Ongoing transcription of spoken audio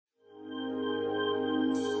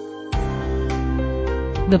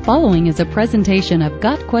The following is a presentation of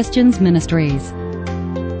Got Questions Ministries.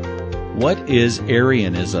 What is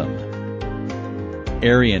Arianism?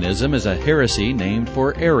 Arianism is a heresy named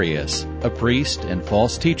for Arius, a priest and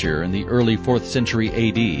false teacher in the early 4th century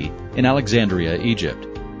A.D. in Alexandria, Egypt.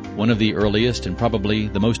 One of the earliest and probably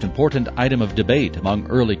the most important item of debate among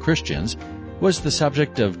early Christians was the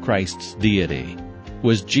subject of Christ's deity.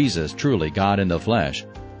 Was Jesus truly God in the flesh,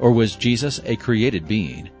 or was Jesus a created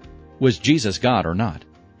being? Was Jesus God or not?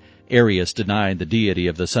 Arius denied the deity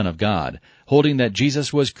of the Son of God, holding that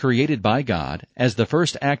Jesus was created by God as the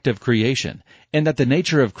first act of creation, and that the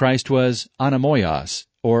nature of Christ was anamoios,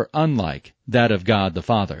 or unlike, that of God the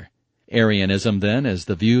Father. Arianism, then, is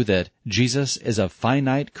the view that Jesus is a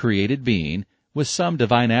finite created being with some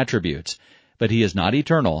divine attributes, but he is not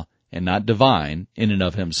eternal and not divine in and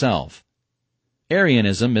of himself.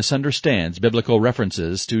 Arianism misunderstands biblical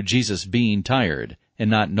references to Jesus being tired and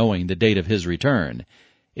not knowing the date of his return.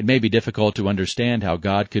 It may be difficult to understand how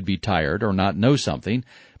God could be tired or not know something,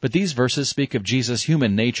 but these verses speak of Jesus'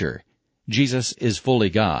 human nature. Jesus is fully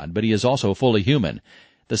God, but he is also fully human.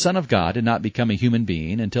 The Son of God did not become a human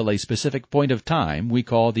being until a specific point of time we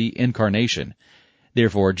call the Incarnation.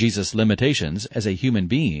 Therefore, Jesus' limitations as a human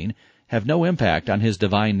being have no impact on his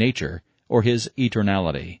divine nature or his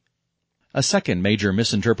eternality. A second major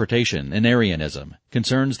misinterpretation in Arianism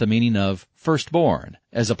concerns the meaning of firstborn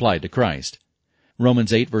as applied to Christ.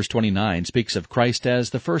 Romans 8 verse 29 speaks of Christ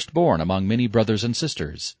as the firstborn among many brothers and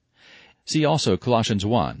sisters. See also Colossians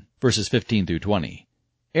 1 verses 15 through 20.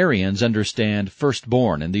 Arians understand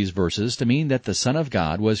firstborn in these verses to mean that the Son of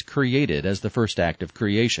God was created as the first act of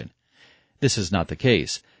creation. This is not the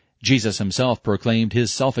case. Jesus himself proclaimed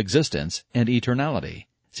his self-existence and eternality.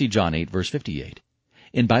 See John 8 verse 58.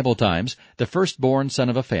 In Bible times, the firstborn son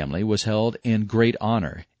of a family was held in great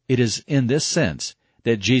honor. It is in this sense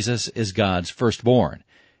that Jesus is God's firstborn.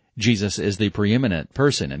 Jesus is the preeminent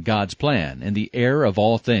person in God's plan and the heir of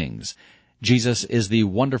all things. Jesus is the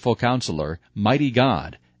wonderful counselor, mighty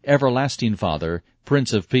God, everlasting Father,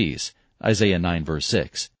 Prince of Peace. Isaiah 9 verse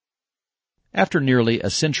 6. After nearly a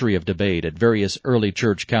century of debate at various early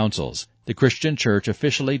church councils, the Christian church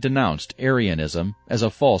officially denounced Arianism as a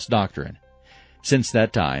false doctrine. Since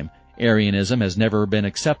that time, Arianism has never been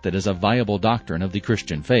accepted as a viable doctrine of the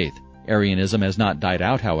Christian faith. Arianism has not died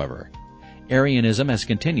out, however. Arianism has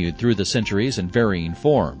continued through the centuries in varying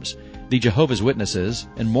forms. The Jehovah's Witnesses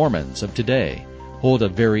and Mormons of today hold a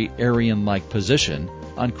very Arian-like position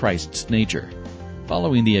on Christ's nature.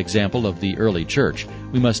 Following the example of the early church,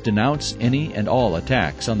 we must denounce any and all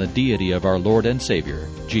attacks on the deity of our Lord and Savior,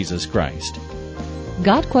 Jesus Christ.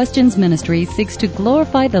 Got Questions Ministry seeks to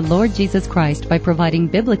glorify the Lord Jesus Christ by providing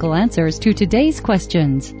biblical answers to today's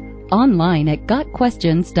questions. Online at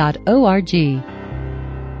gotquestions.org.